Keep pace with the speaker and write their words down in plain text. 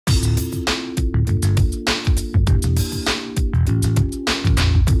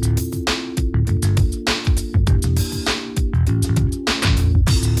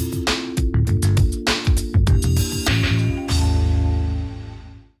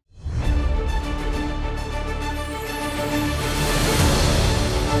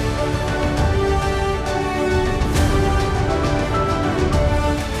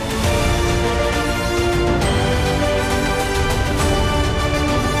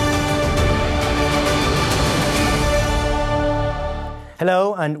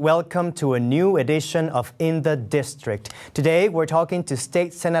Hello and welcome to a new edition of In the District. Today we're talking to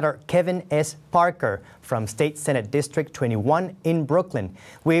State Senator Kevin S. Parker from State Senate District 21 in Brooklyn.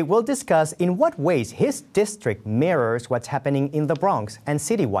 We will discuss in what ways his district mirrors what's happening in the Bronx and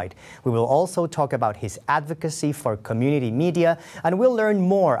citywide. We will also talk about his advocacy for community media, and we'll learn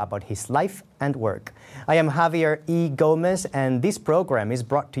more about his life and work. I am Javier E. Gómez, and this program is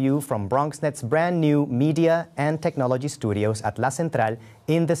brought to you from BronxNet's brand new media and technology studios at La Central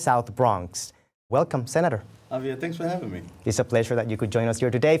in the South Bronx. Welcome, Senator. Javier, thanks for having me. It's a pleasure that you could join us here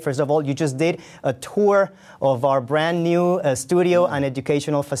today. First of all, you just did a tour of our brand new studio and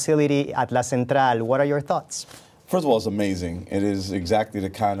educational facility at La Central. What are your thoughts? First of all, it's amazing. It is exactly the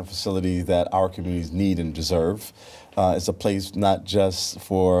kind of facility that our communities need and deserve. It's a place not just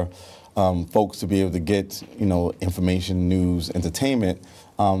for folks to be able to get, information, news, entertainment,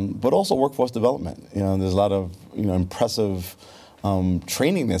 but also workforce development. There's a lot of, impressive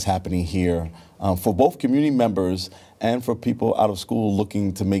training that's happening here for both community members and for people out of school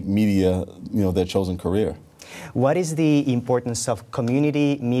looking to make media, their chosen career. What is the importance of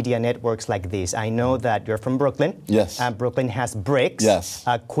community media networks like this? I know that you're from Brooklyn. Yes. Brooklyn has BRICS. Yes.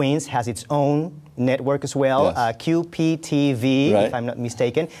 Queens has its own network as well, yes. QPTV, right. if I'm not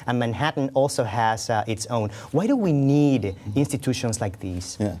mistaken, and Manhattan also has its own. Why do we need institutions like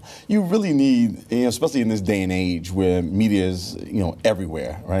these? Yeah, you really need, especially in this day and age where media is,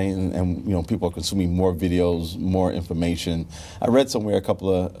 everywhere, right? And people are consuming more videos, more information. I read somewhere a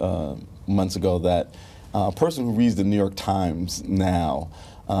couple of months ago that a person who reads the New York Times now,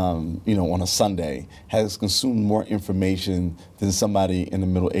 on a Sunday, has consumed more information than somebody in the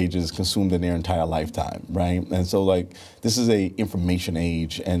Middle Ages consumed in their entire lifetime, right? And so, this is a information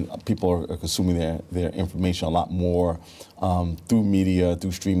age, and people are consuming their information a lot more through media,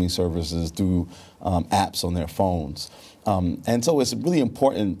 through streaming services, through apps on their phones. And so it's really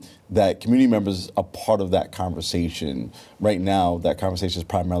important that community members are part of that conversation. Right now, that conversation is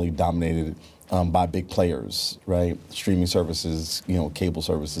primarily dominated by big players, right? Streaming services, cable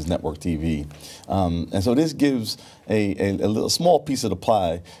services, network TV. And so this gives a little small piece of the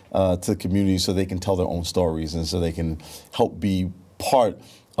pie to communities so they can tell their own stories and so they can help be part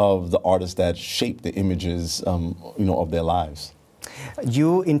of the artists that shape the images, of their lives.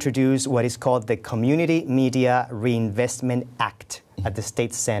 You introduced what is called the Community Media Reinvestment Act at the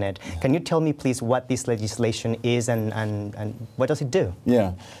State Senate. Can you tell me, please, what this legislation is and what does it do?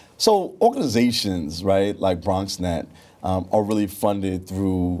 Yeah. So organizations, right, like BronxNet, are really funded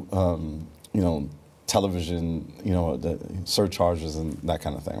through, television, the surcharges and that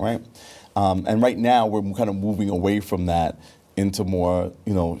kind of thing, right? And right now we're kind of moving away from that into more,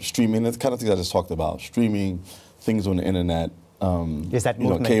 streaming, the kind of things I just talked about, streaming, things on the internet. Is that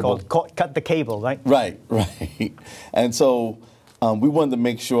movement cable. called Cut the Cable, right? Right. And so we wanted to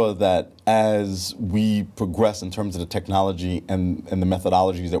make sure that as we progress in terms of the technology and the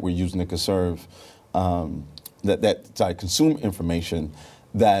methodologies that we're using to conserve, consume information,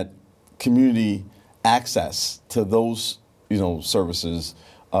 that community access to those, services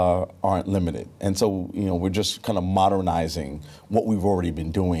aren't limited. And so, we're just kind of modernizing what we've already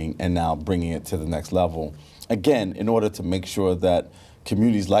been doing and now bringing it to the next level. Again, in order to make sure that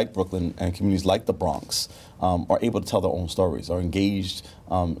communities like Brooklyn and communities like the Bronx are able to tell their own stories, are engaged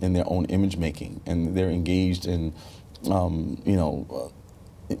in their own image making, and they're engaged in,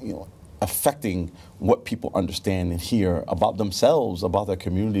 affecting what people understand and hear about themselves, about their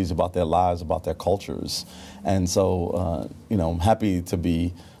communities, about their lives, about their cultures. And so, I'm happy to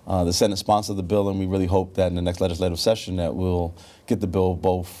be the Senate sponsor of the bill, and we really hope that in the next legislative session that we'll get the bill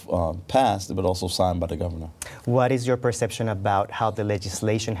both passed but also signed by the governor. What is your perception about how the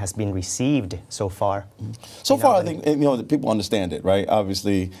legislation has been received so far? So far, I think that people understand it, right?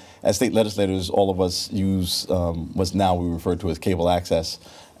 Obviously, as state legislators, all of us use what's now we refer to as cable access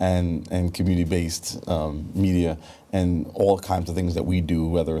and community-based media and all kinds of things that we do,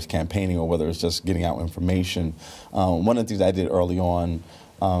 whether it's campaigning or whether it's just getting out information. One of the things I did early on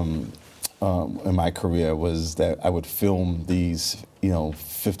in my career was that I would film these,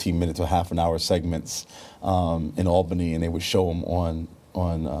 15-minute to half an hour segments in Albany, and they would show them on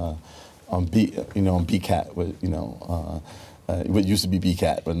BCAT, what used to be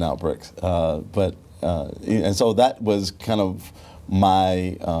BCAT, but now BRICS. And so that was kind of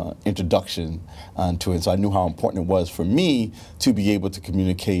my introduction to it. So I knew how important it was for me to be able to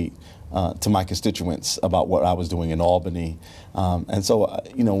communicate to my constituents about what I was doing in Albany. And so,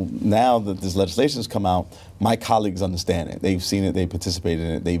 now that this legislation has come out, my colleagues understand it. They've seen it. They participated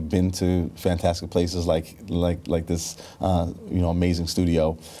in it. They've been to fantastic places like this, amazing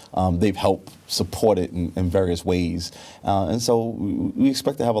studio. They've helped support it in various ways. And so we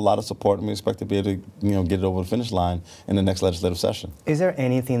expect to have a lot of support, and we expect to be able to, get it over the finish line in the next legislative session. Is there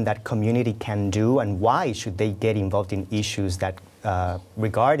anything that community can do, and why should they get involved in issues that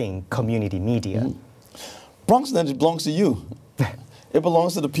regarding community media? BronxNet belongs to you. It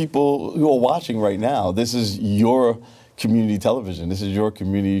belongs to the people who are watching right now. This is your community television. This is your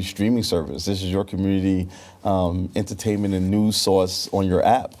community streaming service. This is your community entertainment and news source on your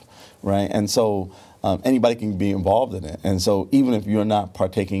app, right? And so anybody can be involved in it. And so even if you're not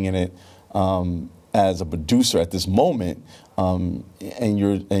partaking in it as a producer at this moment, and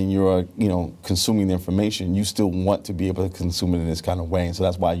you're consuming the information, you still want to be able to consume it in this kind of way, and so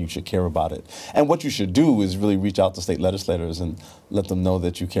that's why you should care about it. And what you should do is really reach out to state legislators and let them know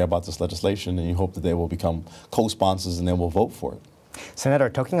that you care about this legislation, and you hope that they will become co-sponsors and they will vote for it. Senator,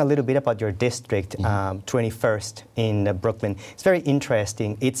 talking a little bit about your district, 21st in Brooklyn, it's very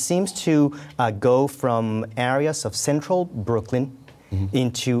interesting. It seems to go from areas of central Brooklyn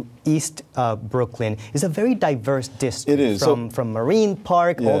into East Brooklyn. It's a very diverse district. It is. From Marine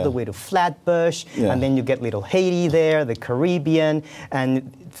Park all the way to Flatbush, and then you get Little Haiti there, the Caribbean,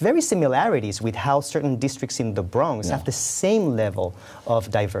 and very similarities with how certain districts in the Bronx have the same level of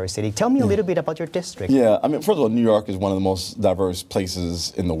diversity. Tell me a little bit about your district. Yeah, I mean, first of all, New York is one of the most diverse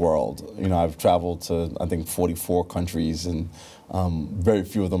places in the world. I've traveled to, I think, 44 countries, and very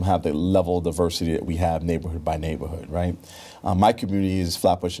few of them have the level of diversity that we have neighborhood by neighborhood, right? My community is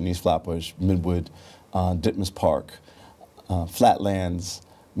Flatbush and East Flatbush, Midwood, Ditmas Park, Flatlands,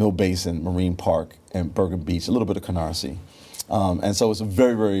 Mill Basin, Marine Park, and Bergen Beach, a little bit of Canarsie. And so it's a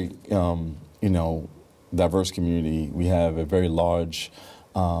very, very, diverse community. We have a very large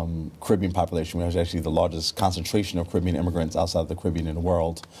Caribbean population. We have actually the largest concentration of Caribbean immigrants outside of the Caribbean in the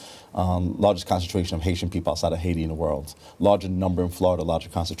world. Largest concentration of Haitian people outside of Haiti in the world. Larger number in Florida, larger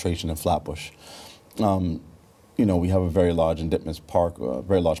concentration in Flatbush. We have a very large in Ditmas Park,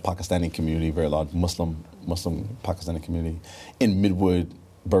 very large Pakistani community, very large Muslim Pakistani community. In Midwood,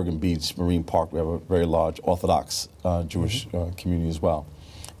 Bergen Beach, Marine Park, we have a very large Orthodox Jewish community as well.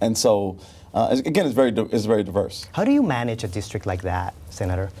 And so, again, it's very diverse. How do you manage a district like that,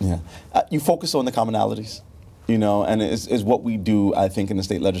 Senator? Yeah, you focus on the commonalities. And it's what we do, I think, in the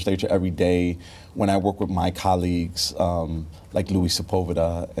state legislature every day when I work with my colleagues like Louis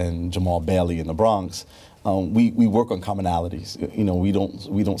Sepulveda and Jamal Bailey in the Bronx. We work on commonalities. We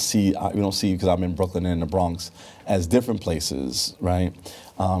don't see because I'm in Brooklyn and in the Bronx as different places, right?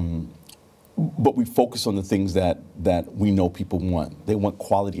 But we focus on the things that we know people want. They want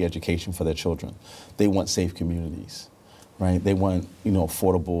quality education for their children. They want safe communities, right? They want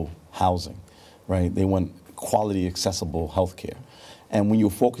affordable housing, right? They want quality, accessible health care. And when you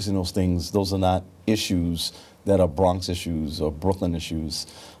focus on those things, those are not issues that are Bronx issues or Brooklyn issues.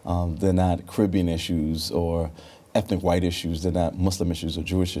 They're not Caribbean issues or ethnic white issues. They're not Muslim issues or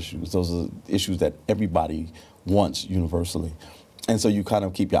Jewish issues. Those are issues that everybody wants universally. And so you kind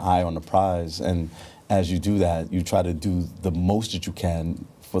of keep your eye on the prize. And as you do that, you try to do the most that you can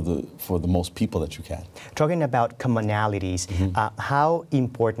for the most people that you can. Talking about commonalities, how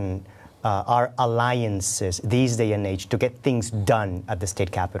important are alliances these day and age to get things done at the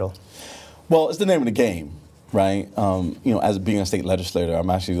state capitol? Well, it's the name of the game, right? As being a state legislator,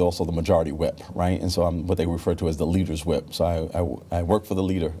 I'm actually also the majority whip, right? And so I'm what they refer to as the leader's whip. So I work for the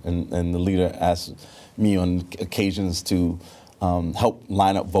leader, and the leader asks me on occasions to help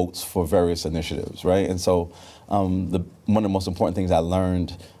line up votes for various initiatives, right? And so one of the most important things I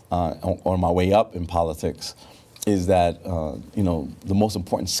learned on my way up in politics is that, the most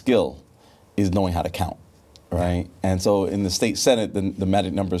important skill is knowing how to count, right? And so in the state Senate, the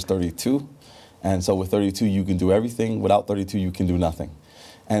magic number is 32. And so with 32, you can do everything. Without 32, you can do nothing.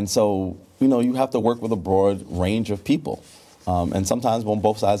 And so, you have to work with a broad range of people, and sometimes on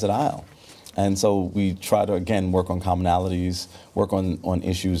both sides of the aisle. And so we try to, again, work on commonalities, work on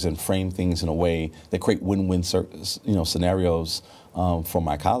issues and frame things in a way that create win-win scenarios for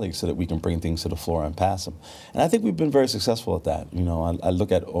my colleagues so that we can bring things to the floor and pass them. And I think we've been very successful at that. I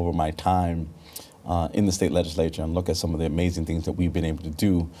look at over my time in the state legislature and look at some of the amazing things that we've been able to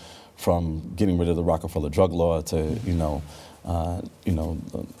do, from getting rid of the Rockefeller drug law to,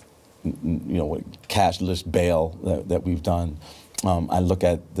 cashless bail that we've done. I look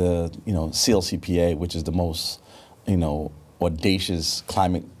at the, CLCPA, which is the most, audacious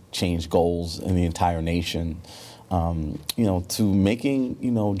climate change goals in the entire nation. to making,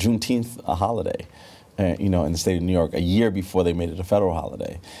 Juneteenth a holiday. In the state of New York, a year before they made it a federal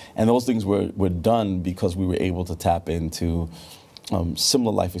holiday. And those things were done because we were able to tap into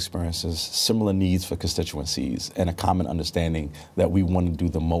similar life experiences, similar needs for constituencies, and a common understanding that we want to do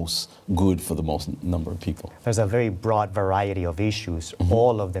the most good for the most number of people. There's a very broad variety of issues,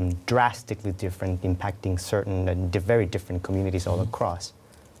 all of them drastically different, impacting certain and very different communities all across.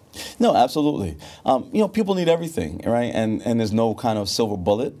 No, absolutely. People need everything, right? And there's no kind of silver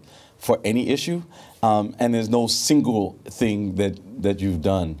bullet for any issue. And there's no single thing that you've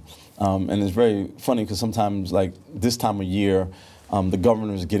done. And it's very funny because sometimes, like this time of year, the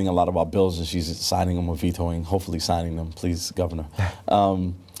governor is getting a lot of our bills and she's signing them or vetoing, hopefully signing them, please, Governor.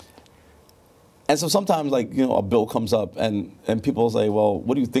 And so sometimes, a bill comes up and people say, well,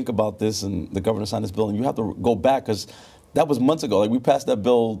 what do you think about this? And the governor signed this bill, and you have to go back because that was months ago. Like, we passed that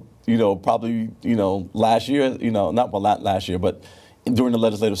bill, probably, last year, not last year, but during the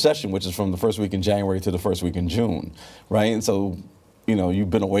legislative session, which is from the first week in January to the first week in June, right? And so, you've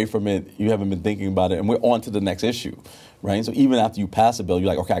been away from it, you haven't been thinking about it, and we're on to the next issue, right? So even after you pass a bill, you're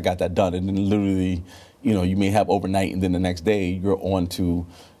like, okay, I got that done. And then literally, you may have overnight, and then the next day, you're on to,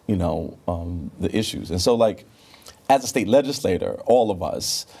 the issues. And so, as a state legislator, all of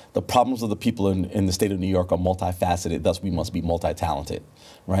us, the problems of the people in the state of New York are multifaceted, thus we must be multi-talented,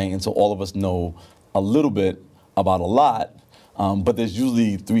 right? And so all of us know a little bit about a lot, but there's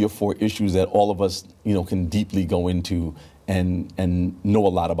usually 3 or 4 issues that all of us, can deeply go into and know a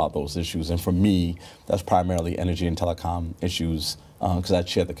lot about those issues. And for me, that's primarily energy and telecom issues, because I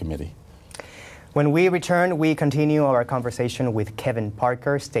chair the committee. When we return, we continue our conversation with Kevin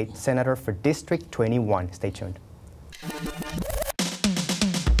Parker, State Senator for District 21. Stay tuned.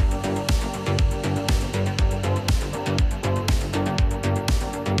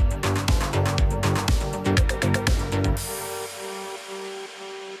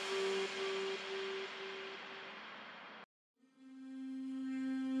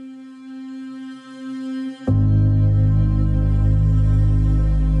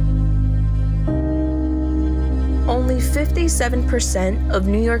 Only 57% of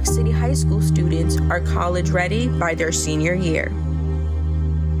New York City high school students are college ready by their senior year.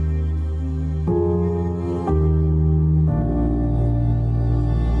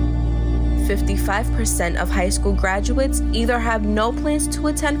 "55% of high school graduates either have no plans to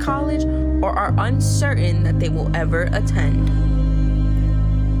attend college or are uncertain that they will ever attend.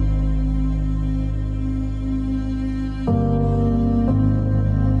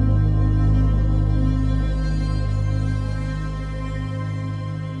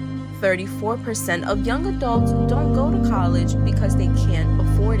 "34% of young adults don't go to college because they can't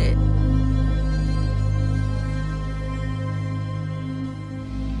afford it.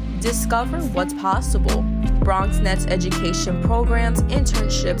 Discover what's possible. BronxNet's education programs,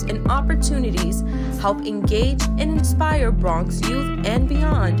 internships, and opportunities help engage and inspire Bronx youth and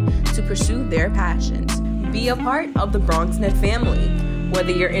beyond to pursue their passions. Be a part of the BronxNet family.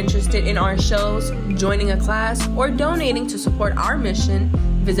 Whether you're interested in our shows, joining a class, or donating to support our mission,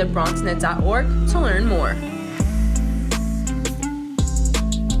 visit BronxNet.org to learn more.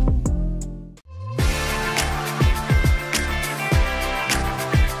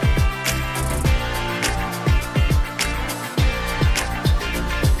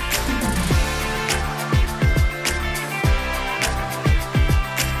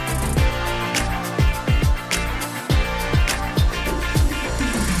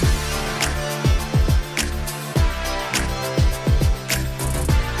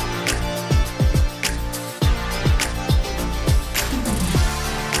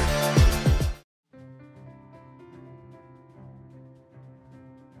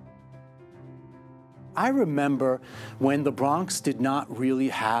 I remember when the Bronx did not really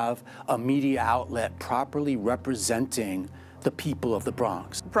have a media outlet properly representing the people of the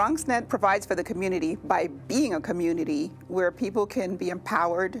Bronx. BronxNet provides for the community by being a community where people can be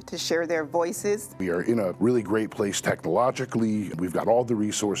empowered to share their voices. We are in a really great place technologically. We've got all the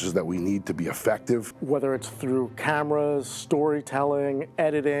resources that we need to be effective. Whether it's through cameras, storytelling,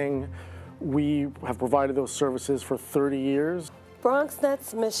 editing, we have provided those services for 30 years.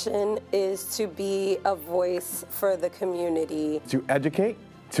 BronxNet's mission is to be a voice for the community. To educate,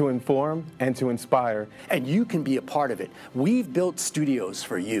 to inform, and to inspire. And you can be a part of it. We've built studios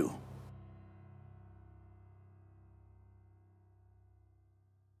for you.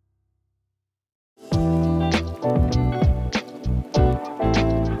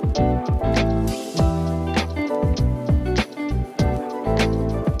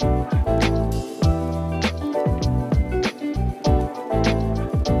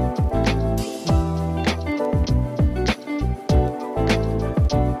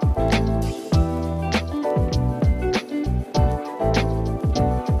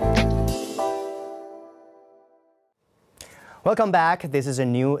 Welcome back. This is a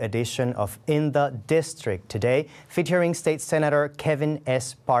new edition of In the District. Today, featuring State Senator Kevin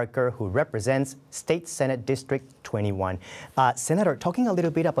S. Parker, who represents State Senate District 21. Senator, talking a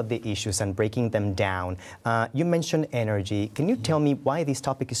little bit about the issues and breaking them down, you mentioned energy. Can you tell me why this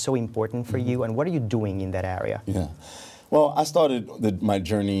topic is so important for you and what are you doing in that area? Yeah. Well, I started my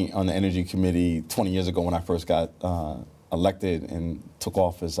journey on the Energy Committee 20 years ago when I first got elected and took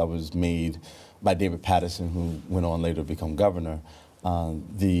office. I was made by David Paterson, who went on later to become governor. When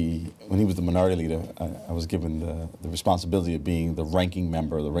he was the minority leader, I was given the responsibility of being the ranking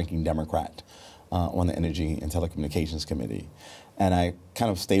member, the ranking Democrat on the Energy and Telecommunications Committee. And I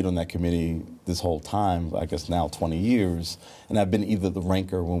kind of stayed on that committee this whole time, I guess now 20 years. And I've been either the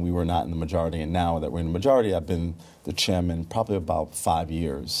ranker when we were not in the majority, and now that we're in the majority, I've been the chairman probably about 5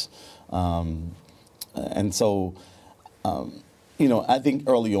 years. You know, I think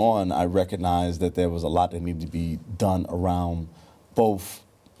early on I recognized that there was a lot that needed to be done around both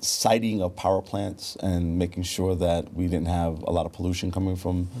siting of power plants and making sure that we didn't have a lot of pollution coming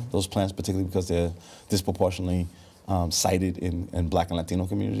from those plants, particularly because they're disproportionately sited in Black and Latino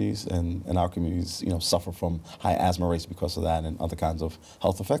communities, and our communities, you know, suffer from high asthma rates because of that and other kinds of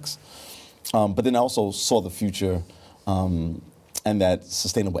health effects. But then I also saw the future, and that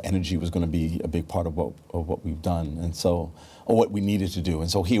sustainable energy was going to be a big part of what we've done, and so, or what we needed to do. And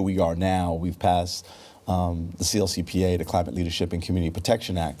so here we are now. We've passed the CLCPA, the Climate Leadership and Community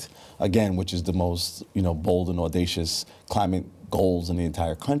Protection Act, again, which is the most, you know, bold and audacious climate goals in the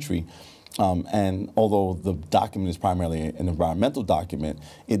entire country. And although the document is primarily an environmental document,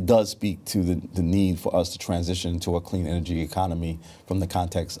 it does speak to the need for us to transition to a clean energy economy from the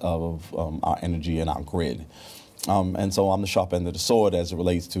context of our energy and our grid. And so I'm the sharp end of the sword as it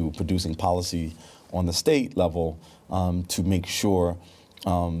relates to producing policy on the state level to make sure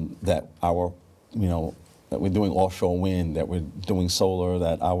that our, you know, that we're doing offshore wind, that we're doing solar,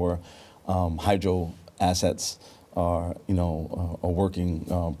 that our hydro assets are, you know, are working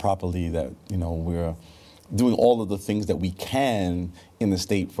properly, that, you know, we're doing all of the things that we can in the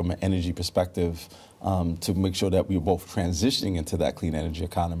state from an energy perspective to make sure that we're both transitioning into that clean energy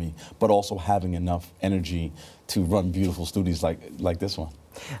economy, but also having enough energy to run beautiful studios like this one.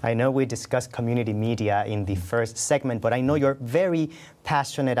 I know we discussed community media in the first segment, but I know you're very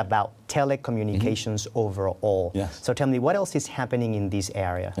passionate about telecommunications overall. Yes. So tell me, what else is happening in this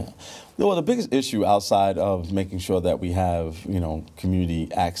area? Yeah. Well, the biggest issue outside of making sure that we have, you know, community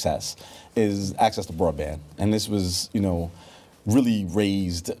access is access to broadband. And this was, you know, really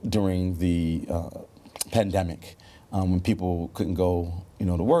raised during the pandemic when people couldn't go, you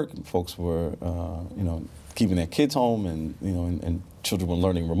know, to work. Folks were, you know, keeping their kids home, and, you know, and children were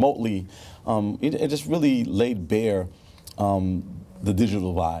learning remotely. It just really laid bare the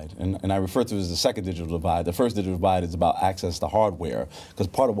digital divide, and I refer to it as the second digital divide. The first digital divide is about access to hardware, because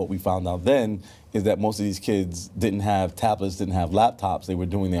part of what we found out then is that most of these kids didn't have tablets, didn't have laptops. They were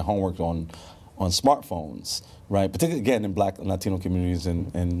doing their homework on smartphones, right? Particularly, again, in Black and Latino communities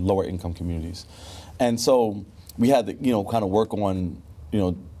and lower income communities. And so we had to, you know, kind of work on, you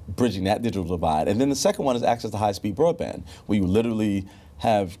know, bridging that digital divide. And then the second one is access to high-speed broadband, where you literally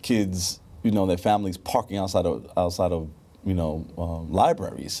have kids, you know, their families parking outside of you know,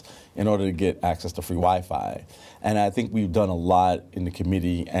 libraries in order to get access to free Wi-Fi. And I think we've done a lot in the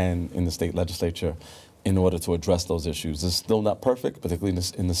committee and in the state legislature in order to address those issues. It's still not perfect, particularly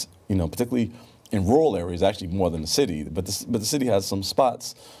in this you know, particularly in rural areas, actually more than the city. But the city has some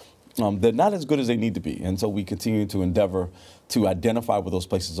spots they're not as good as they need to be, and so we continue to endeavor to identify where those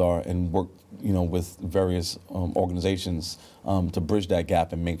places are and work, you know, with various organizations to bridge that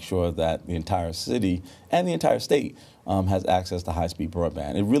gap and make sure that the entire city and the entire state has access to high-speed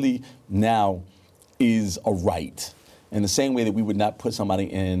broadband. It really now is a right, in the same way that we would not put somebody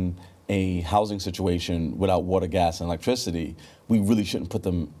in a housing situation without water, gas, and electricity. We really shouldn't put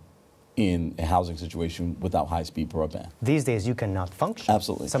them in a housing situation without high-speed broadband. These days, you cannot function.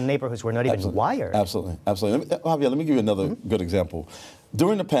 Absolutely. Some neighborhoods were not even wired. Absolutely, absolutely. Javier, let me give you another good example.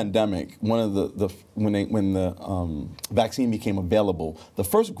 During the pandemic, when the vaccine became available, the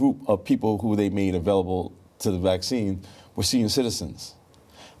first group of people who they made available to the vaccine were senior citizens.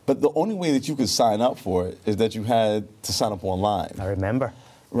 But the only way that you could sign up for it is that you had to sign up online. I remember.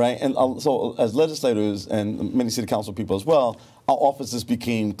 Right, and so as legislators and many city council people as well, our offices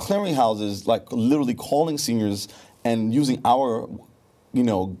became clearinghouses, like literally calling seniors and using our, you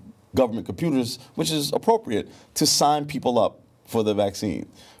know, government computers, which is appropriate, to sign people up for the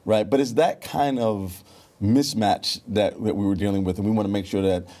vaccine, right? But it's that kind of mismatch that we were dealing with, and we want to make sure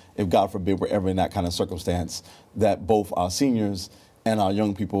that if, God forbid, we're ever in that kind of circumstance, that both our seniors and our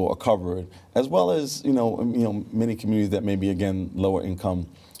young people are covered, as well as many communities that may be, again, lower income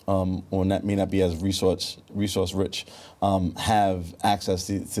or may not be as resource rich, have access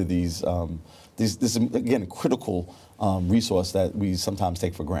to these this again critical resource that we sometimes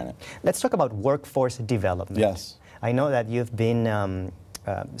take for granted. Let's talk about workforce development. Yes. I know that you've been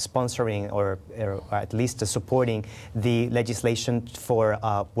sponsoring or at least supporting the legislation for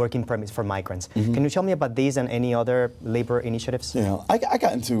working permits for migrants. Mm-hmm. Can you tell me about these and any other labor initiatives? Yeah, I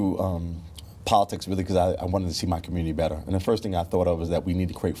got into politics really because I wanted to see my community better. And the first thing I thought of was that we need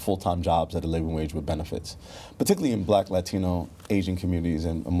to create full-time jobs at a living wage with benefits, particularly in Black, Latino, Asian communities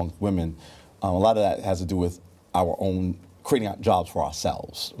and among women. A lot of that has to do with our own creating out jobs for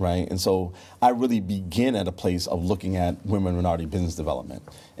ourselves, right? And so I really begin at a place of looking at women and minority business development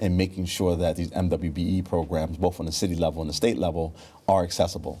and making sure that these MWBE programs, both on the city level and the state level, are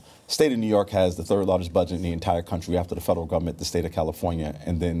accessible. The state of New York has the third largest budget in the entire country after the federal government, the state of California,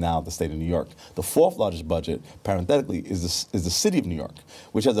 and then now the state of New York. The fourth largest budget, parenthetically, is the city of New York,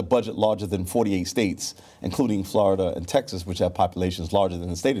 which has a budget larger than 48 states, including Florida and Texas, which have populations larger than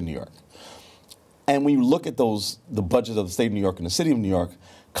the state of New York. And when you look at the budget of the state of New York and the city of New York,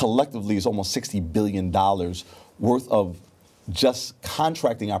 collectively it's almost $60 billion worth of just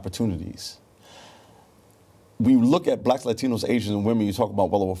contracting opportunities. When you look at Blacks, Latinos, Asians, and women, you talk about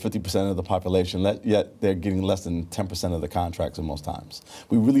well over 50% of the population, yet they're getting less than 10% of the contracts in most times.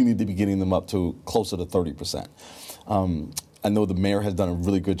 We really need to be getting them up to closer to 30%. I know the mayor has done a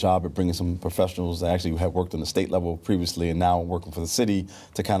really good job at bringing some professionals that actually have worked on the state level previously and now working for the city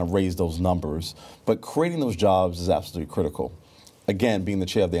to kind of raise those numbers. But creating those jobs is absolutely critical. Again, being the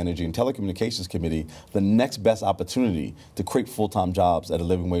chair of the Energy and Telecommunications Committee, the next best opportunity to create full-time jobs at a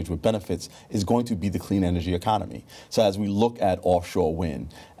living wage with benefits is going to be the clean energy economy. So as we look at offshore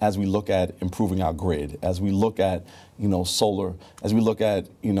wind, as we look at improving our grid, as we look at solar, as we look at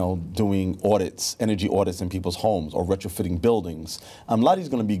doing audits, energy audits in people's homes or retrofitting buildings, a lot of these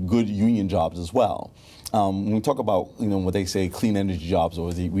are going to be good union jobs as well. When we talk about, what they say clean energy jobs, or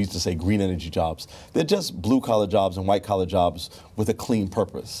we used to say green energy jobs, they're just blue-collar jobs and white-collar jobs with a clean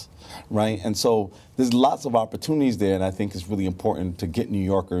purpose, right? And so there's lots of opportunities there, and I think it's really important to get New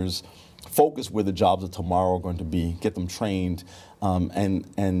Yorkers focused where the jobs of tomorrow are going to be, get them trained,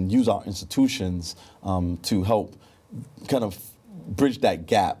 and use our institutions to help kind of bridge that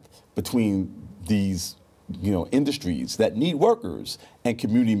gap between these industries that need workers and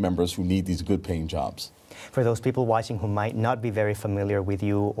community members who need these good-paying jobs. For those people watching who might not be very familiar with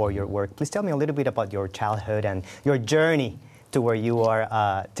you or your work, please tell me a little bit about your childhood and your journey to where you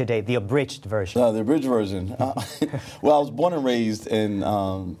are today, the abridged version. The abridged version. Well, I was born and raised in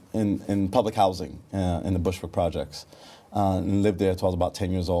public housing in the Bushwick Projects. And lived there until I was about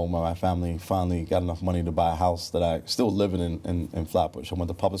 10 years old when my family finally got enough money to buy a house that I still live in Flatbush. I went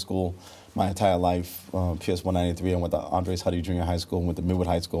to public school my entire life, PS 193. I went to Andres Huddy Junior High School, went to Midwood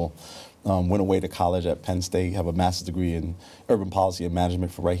High School, went away to college at Penn State, have a master's degree in urban policy and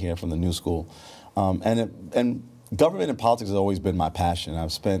management right here from the New School. And government and politics has always been my passion.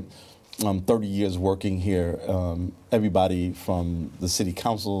 I've spent 30 years working here, everybody from the city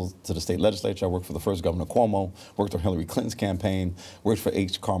council to the state legislature. I worked for the first Governor Cuomo, worked on Hillary Clinton's campaign, worked for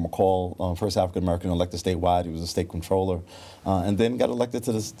H. Carl McCall, first African-American elected statewide. He was a state controller, and then got elected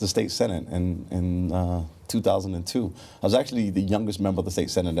to the state senate in 2002. I was actually the youngest member of the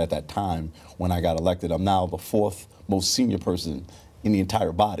state senate at that time when I got elected. I'm now the fourth most senior person in the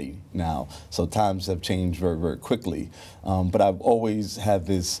entire body now, so times have changed very, very quickly. But I've always had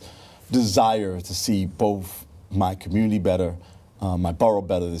this desire to see both my community better, my borough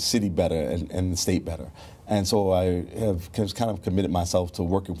better, the city better, and the state better. And so I have kind of committed myself to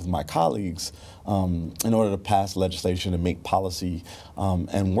working with my colleagues in order to pass legislation and make policy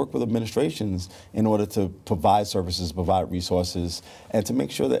and work with administrations in order to provide services, provide resources, and to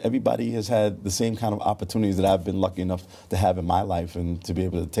make sure that everybody has had the same kind of opportunities that I've been lucky enough to have in my life, and to be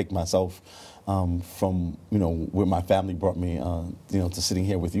able to take myself from where my family brought me to sitting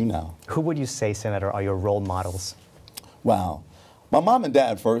here with you now. Who would you say, Senator, are your role models? Wow. My mom and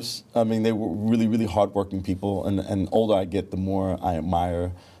dad first. I mean, they were really, really hardworking people, and the older I get, the more I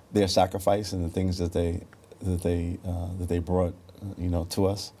admire their sacrifice and the things that they brought, to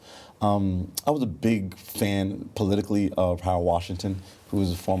us. I was a big fan politically of Howard Washington, who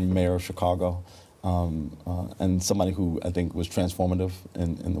was a former mayor of Chicago, and somebody who I think was transformative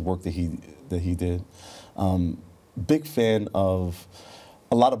in the work that he did. Big fan of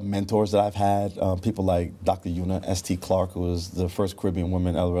a lot of mentors that I've had, people like Dr. Una S.T. Clark, who was the first Caribbean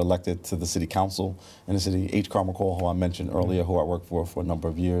woman ever elected to the city council in the city, H. Carmichael, who I mentioned earlier, who I worked for a number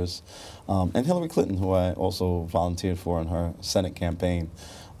of years, and Hillary Clinton, who I also volunteered for in her Senate campaign.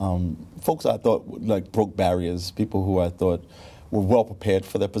 Folks I thought like broke barriers, people who I thought were well prepared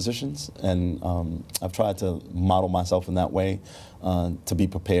for their positions, and I've tried to model myself in that way, to be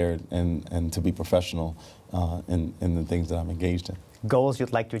prepared and to be professional in the things that I'm engaged in. Goals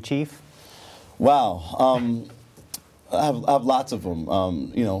you'd like to achieve? Wow, I have lots of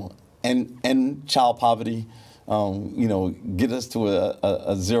them. You know, end child poverty. You know, get us to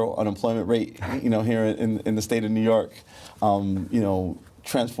a zero unemployment rate. You know, here in the state of New York. You know,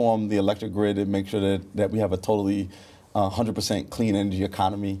 transform the electric grid and make sure that we have a totally 100% clean energy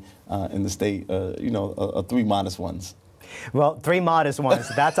economy in the state. You know, 3 modest ones. Well, 3 modest ones.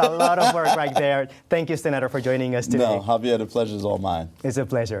 That's a lot of work right there. Thank you, Senator, for joining us today. No, Javier, the pleasure is all mine. It's a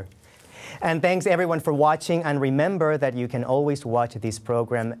pleasure. And thanks everyone for watching, and remember that you can always watch this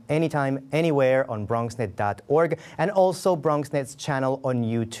program anytime, anywhere on BronxNet.org and also BronxNet's channel on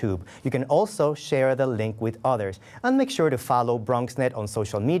YouTube. You can also share the link with others, and make sure to follow BronxNet on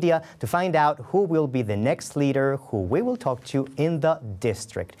social media to find out who will be the next leader who we will talk to in the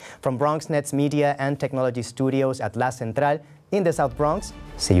district. From BronxNet's Media and Technology Studios at La Central in the South Bronx,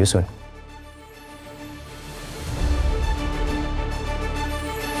 see you soon.